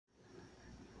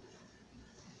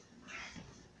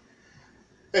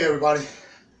Hey everybody,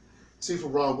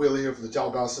 Seafood Ron Wheeler here for the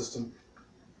Jalgal System.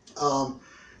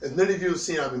 As many of you have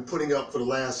seen, I've been putting up for the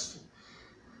last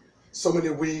so many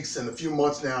weeks and a few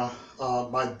months now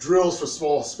my Drills for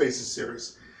Small Spaces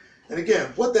series. And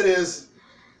again, what that is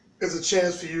a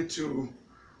chance for you to,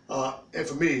 and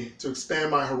for me, to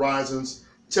expand my horizons,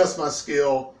 test my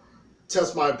skill,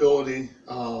 test my ability,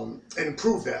 and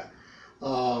improve that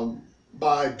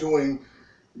by doing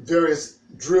various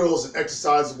drills and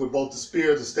exercises with both the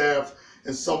spear, the staff,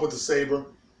 and some with the saber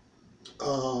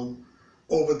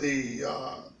over the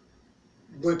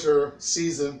winter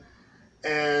season.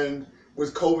 And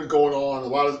with COVID going on, a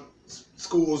lot of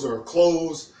schools are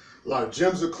closed, a lot of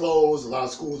gyms are closed, a lot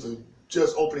of schools are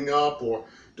just opening up or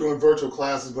doing virtual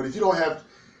classes. But if you don't have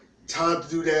time to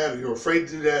do that, or you're afraid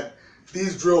to do that,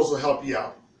 these drills will help you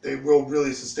out. They will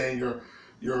really sustain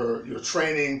your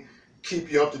training,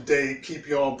 keep you up to date, keep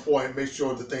you on point, make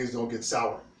sure that things don't get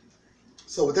sour.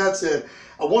 So with that said,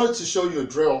 I wanted to show you a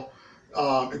drill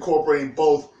incorporating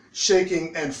both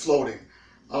shaking and floating.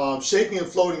 Shaking and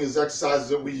floating is exercises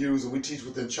that we use and we teach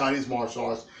within Chinese martial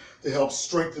arts to help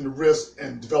strengthen the wrist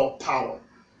and develop power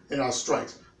in our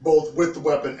strikes, both with the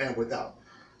weapon and without.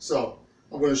 So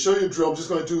I'm going to show you a drill. I'm just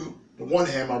going to do the one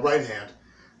hand, my right hand,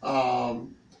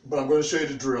 but I'm going to show you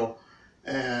the drill,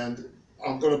 and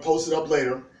I'm going to post it up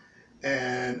later,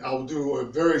 and I'll do a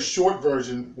very short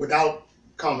version without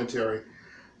commentary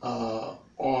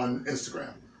on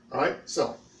Instagram. All right,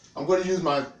 so I'm going to use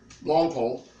my long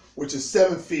pole, which is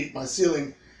 7 feet. My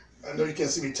ceiling, I know you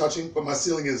can't see me touching, but my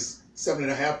ceiling is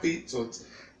 7.5 feet, so it's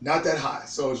not that high.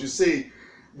 So as you see,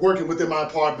 working within my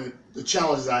apartment, the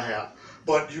challenges I have,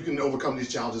 but you can overcome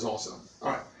these challenges also.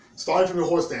 All right, starting from your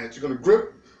horse stance, you're going to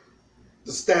grip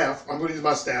the staff. I'm going to use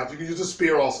my staff. You can use a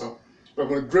spear also, but I'm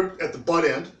going to grip at the butt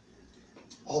end,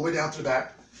 all the way down to the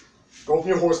back. Go from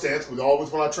your horse stance. We always,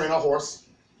 when I train our horse,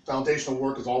 foundational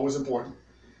work is always important.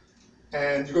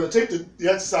 And you're going to take the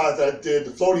exercise that I did,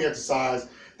 the floating exercise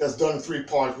that's done in 3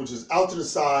 parts, which is out to the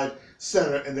side,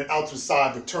 center, and then out to the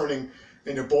side, but turning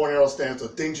in your bow and arrow stance or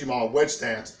Ding Jima wedge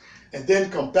stance. And then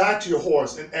come back to your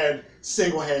horse and add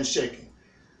single hand shaking.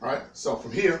 All right, so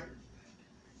from here,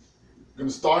 you're going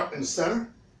to start in the center,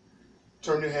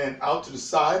 turn your hand out to the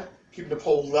side, keeping the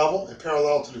pole level and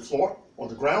parallel to the floor or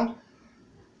the ground,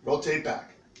 rotate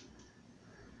back.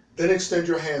 Then extend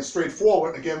your hand straight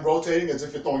forward, again rotating as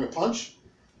if you're throwing a punch.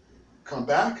 Come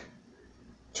back,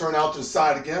 turn out to the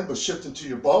side again, but shifting to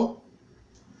your bow.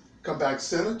 Come back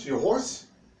center to your horse,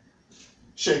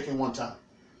 shaking 1 time.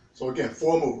 So again,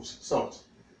 4 moves. So it's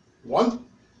 1,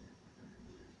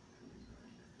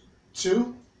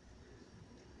 2,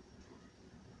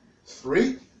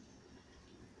 3,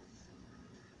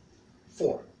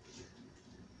 4.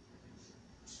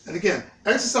 And again,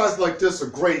 exercises like this are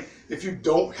great if you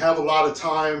don't have a lot of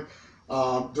time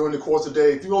during the course of the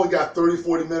day. If you only got 30,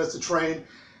 40 minutes to train,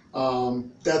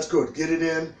 that's good. Get it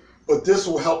in, but this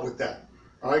will help with that.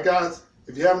 All right, guys?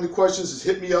 If you have any questions, just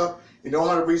hit me up. You know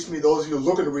how to reach me, those of you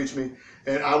looking to reach me,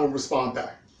 and I will respond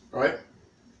back. All right?